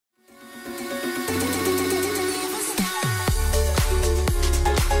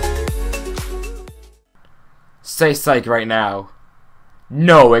Say psych right now.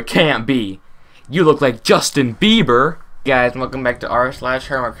 No, it can't be. You look like Justin Bieber. Guys, welcome back to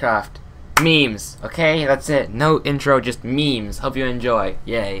r/HermitCraft. Memes, okay? That's it. No intro, just memes. Hope you enjoy.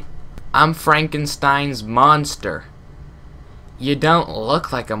 Yay. I'm Frankenstein's monster. You don't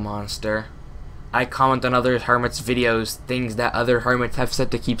look like a monster. I comment on other hermits' videos, things that other hermits have said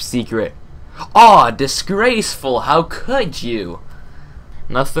to keep secret. Aw, disgraceful, how could you?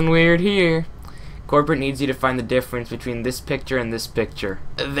 Nothing weird here. Corporate needs you to find the difference between this picture and this picture.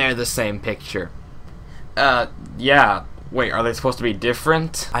 They're the same picture. Yeah. Wait, are they supposed to be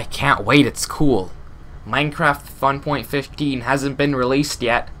different? I can't wait, it's cool. Minecraft 1.15 hasn't been released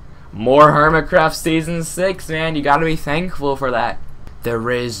yet. More HermitCraft Season 6, man, you gotta be thankful for that. There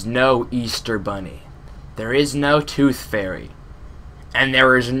is no Easter Bunny. There is no Tooth Fairy. And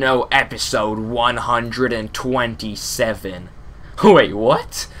there is no episode 127. Wait,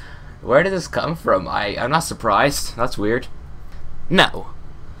 what? Where did this come from? I'm not surprised. That's weird. No.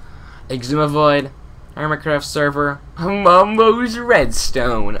 Exumavoid, HermitCraft server, Mumbo's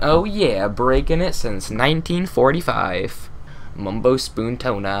redstone. Oh yeah, breaking it since 1945. Mumbo spoon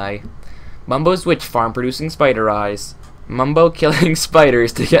tone eye. Mumbo's witch farm producing spider eyes. Mumbo killing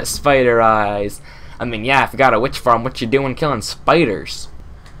spiders to get spider eyes. I mean, yeah, if you got a witch farm, what you doing killing spiders?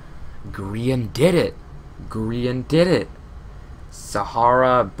 Grian did it. Grian did it.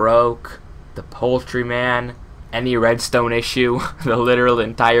 Sahara broke. The poultry man. Any redstone issue. The literal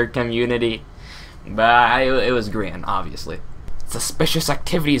entire community. But it was Grian, obviously. Suspicious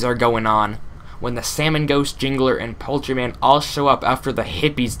activities are going on. When the Salmon Ghost, Jingler, and Poultry Man all show up after the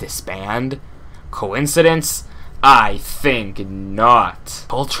hippies disband. Coincidence? I think not.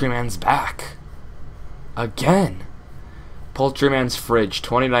 Poultry Man's back. Again. Poultry Man's fridge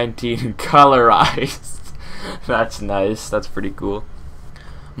 2019 colorized. That's nice. That's pretty cool.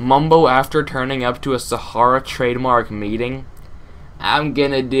 Mumbo after turning up to a Sahara trademark meeting. I'm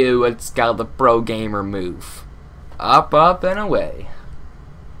gonna do what's called the pro gamer move. Up, up, and away.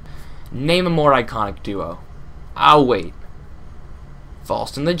 Name a more iconic duo. I'll wait.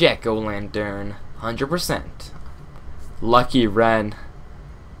 Falston the Jack-O-Lantern. 100%. Lucky Wren.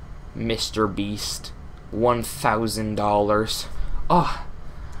 Mr. Beast. $1,000. Oh,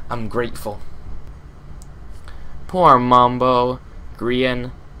 I'm grateful. Poor Mumbo.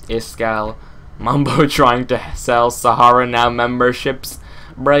 Grian. Iskal. Mumbo trying to sell Sahara Now memberships.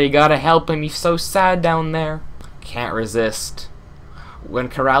 Bruh, you gotta help him. He's so sad down there. Can't resist. When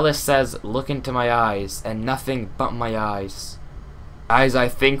Keralis says, look into my eyes, and nothing but my eyes. Guys, I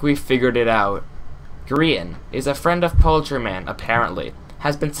think we figured it out. Grian is a friend of Poultry Man, apparently.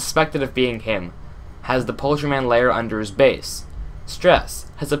 Has been suspected of being him. Has the Poultry Man lair under his base. Stress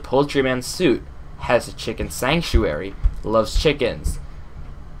has a Poultry Man suit. Has a chicken sanctuary. Loves chickens.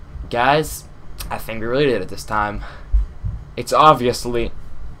 Guys, I think we really did it this time. It's obviously...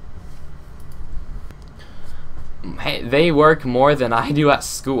 Hey, they work more than I do at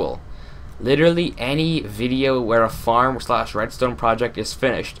school. Literally any video where a farm/redstone project is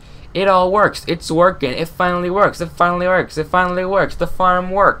finished, it all works. It's working. It finally works. It finally works. It finally works. The farm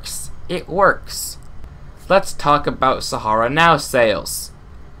works. It works. Let's talk about Sahara Now sales.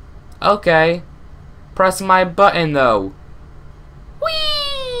 Okay. Press my button though.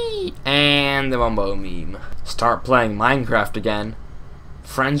 Whee! And the Mumbo meme. Start playing Minecraft again.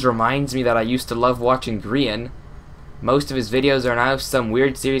 Friends reminds me that I used to love watching Grian. Most of his videos are now some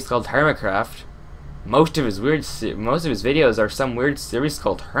weird series called HermitCraft. Most of his videos are some weird series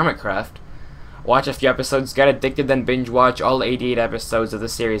called HermitCraft. Watch a few episodes, get addicted, then binge watch all 88 episodes of the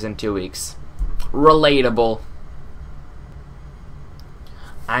series in 2 weeks. Relatable.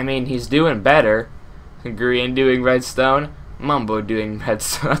 I mean, he's doing better. Grian doing redstone, Mumbo doing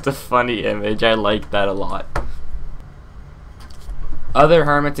redstone. That's a funny image. I like that a lot. Other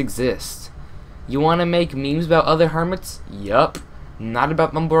hermits exist. You want to make memes about other hermits? Yup. Not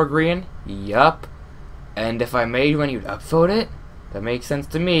about Mumbo or Grian? Yup. And if I made one, you'd upvote it? That makes sense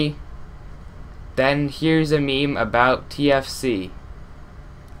to me. Then here's a meme about TFC.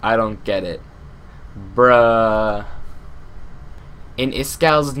 I don't get it. Bruh. In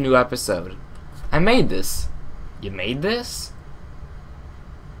Iskal's new episode. I made this. You made this?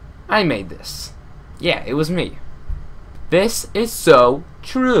 I made this. Yeah, it was me. This is so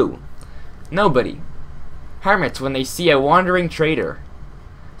true. Nobody. Hermits when they see a wandering trader.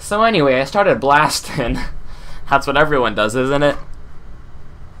 So anyway, I started blasting. That's what everyone does, isn't it?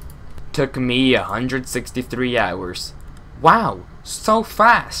 Took me 163 hours. Wow, so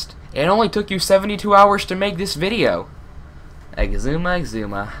fast. It only took you 72 hours to make this video.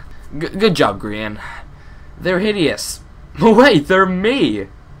 Exuma. Good job, Grian. They're hideous. Wait, they're me!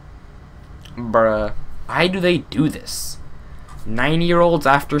 Bruh. Why do they do this? 9-year-olds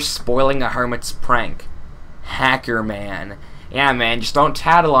after spoiling a hermit's prank. Hacker man. Yeah, man, just don't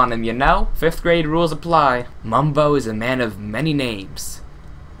tattle on him, you know? 5th grade rules apply. Mumbo is a man of many names.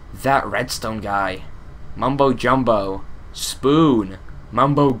 That redstone guy. Mumbo Jumbo. Spoon.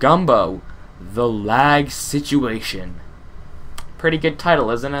 Mumbo Gumbo. The lag situation. Pretty good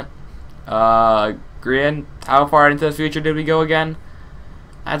title, isn't it? Green, how far into the future did we go again?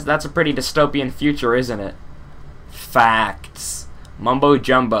 That's a pretty dystopian future, isn't it? Facts. Mumbo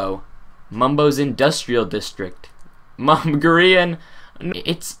Jumbo. Mumbo's industrial district. Green,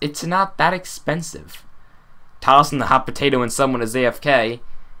 it's not that expensive. Tossing the hot potato when someone is AFK.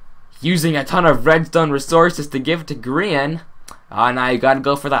 Using a ton of redstone resources to give to Green. Now you gotta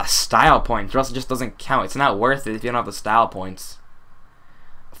go for that style point, or else it just doesn't count. It's not worth it if you don't have the style points.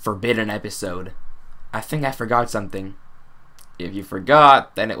 Forbidden episode. I think I forgot something. If you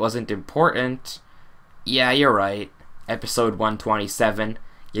forgot, then it wasn't important. Yeah, you're right. Episode 127.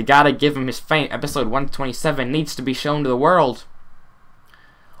 You gotta give him his fame. Episode 127 needs to be shown to the world.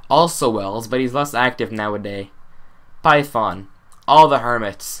 Also Wells, but he's less active nowadays. Python. All the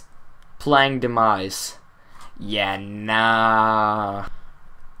hermits. Playing Demise. Yeah, nah.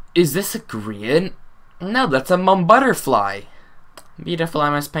 Is this a Green? No, that's a Butterfly. Beautiful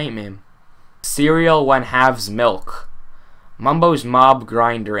MS Paint meme. Cereal when halves milk. Mumbo's mob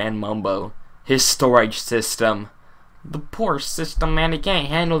grinder and Mumbo. His storage system. The poor system, man, he can't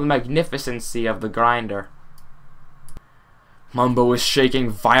handle the magnificency of the grinder. Mumbo is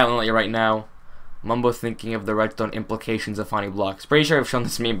shaking violently right now. Mumbo thinking of the redstone implications of funny blocks. Pretty sure I've shown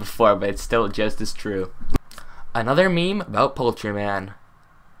this meme before, but it's still just as true. Another meme about Poultry Man.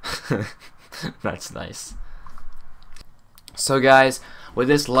 That's nice. So guys, with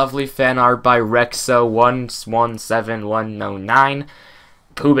this lovely fan art by Rexo117109,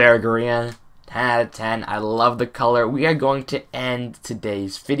 Pooh Bear Green, 10 out of 10. I love the color. We are going to end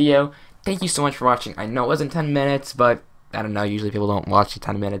today's video. Thank you so much for watching. I know it wasn't 10 minutes, but I don't know, usually people don't watch the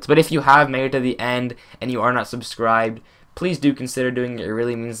 10 minutes. But if you have made it to the end and you are not subscribed, please do consider doing it. It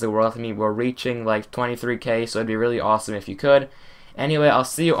really means the world to me. We're reaching like 23K, so it'd be really awesome if you could. Anyway, I'll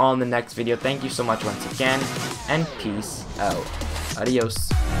see you all in the next video. Thank you so much once again, and peace out. Adios.